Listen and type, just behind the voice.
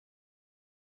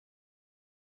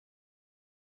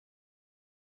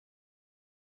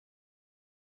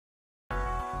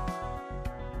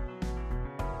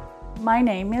My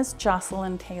name is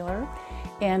Jocelyn Taylor,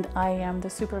 and I am the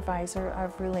supervisor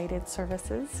of related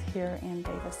services here in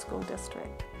Davis School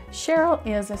District. Cheryl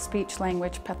is a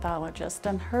speech-language pathologist,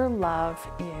 and her love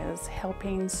is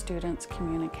helping students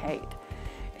communicate.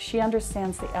 She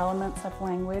understands the elements of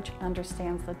language,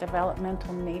 understands the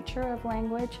developmental nature of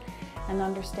language, and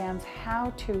understands how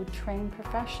to train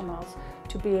professionals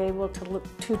to be able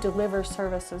to deliver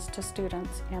services to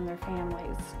students and their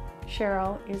families.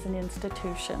 Cheryl is an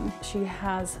institution. She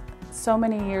has so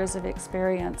many years of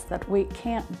experience that we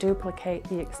can't duplicate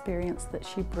the experience that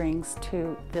she brings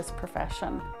to this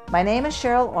profession. My name is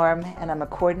Cheryl Orme, and I'm a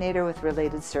coordinator with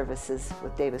Related Services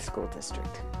with Davis School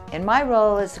District. In my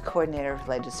role as a coordinator of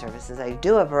Related Services, I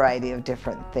do a variety of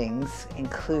different things,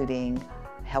 including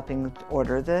helping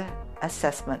order the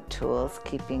assessment tools,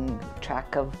 keeping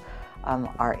track of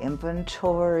our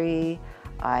inventory.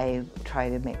 I try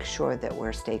to make sure that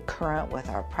we stay current with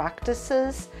our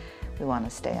practices. We want to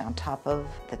stay on top of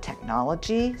the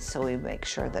technology, so we make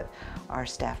sure that our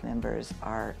staff members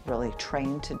are really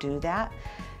trained to do that.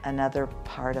 Another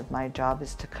part of my job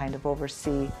is to kind of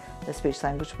oversee the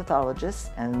speech-language pathologists,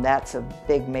 and that's a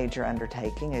big major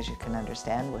undertaking, as you can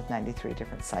understand, with 93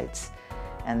 different sites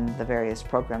and the various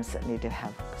programs that need to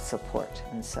have support.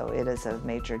 And so it is a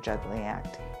major juggling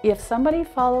act. If somebody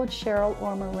followed Cheryl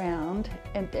Orme around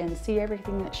and see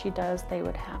everything that she does, they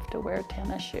would have to wear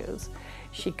tennis shoes.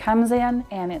 She comes in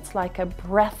and it's like a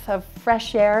breath of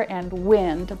fresh air and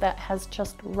wind that has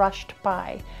just rushed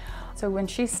by. So when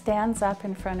she stands up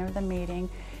in front of the meeting,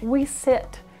 we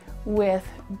sit with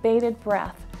bated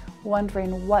breath,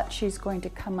 wondering what she's going to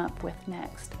come up with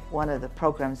next. One of the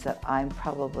programs that I'm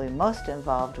probably most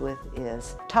involved with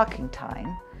is Talking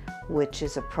Time, which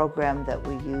is a program that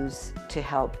we use to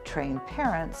help train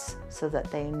parents so that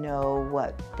they know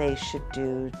what they should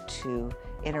do to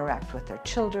interact with their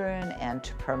children and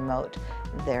to promote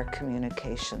their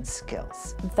communication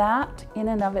skills. That in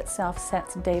and of itself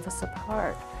sets Davis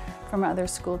apart from other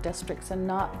school districts, and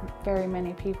not very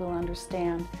many people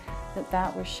understand that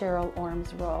that was Cheryl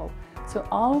Orme's role. So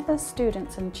all of the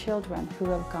students and children who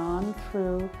have gone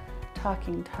through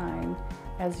Talking Time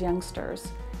as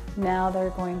youngsters, now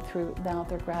they're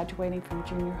graduating from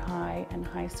junior high and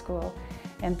high school,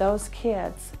 and those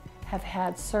kids have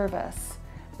had service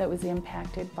that was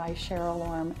impacted by Cheryl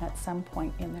Orme at some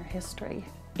point in their history.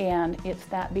 And it's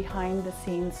that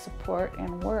behind-the-scenes support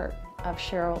and work of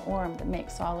Cheryl Orme that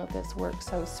makes all of this work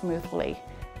so smoothly.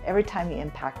 Every time you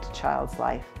impact a child's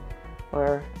life,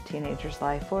 or a teenager's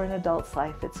life, or an adult's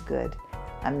life, it's good.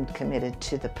 I'm committed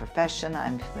to the profession,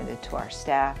 I'm committed to our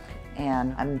staff,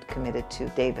 and I'm committed to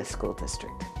Davis School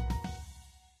District.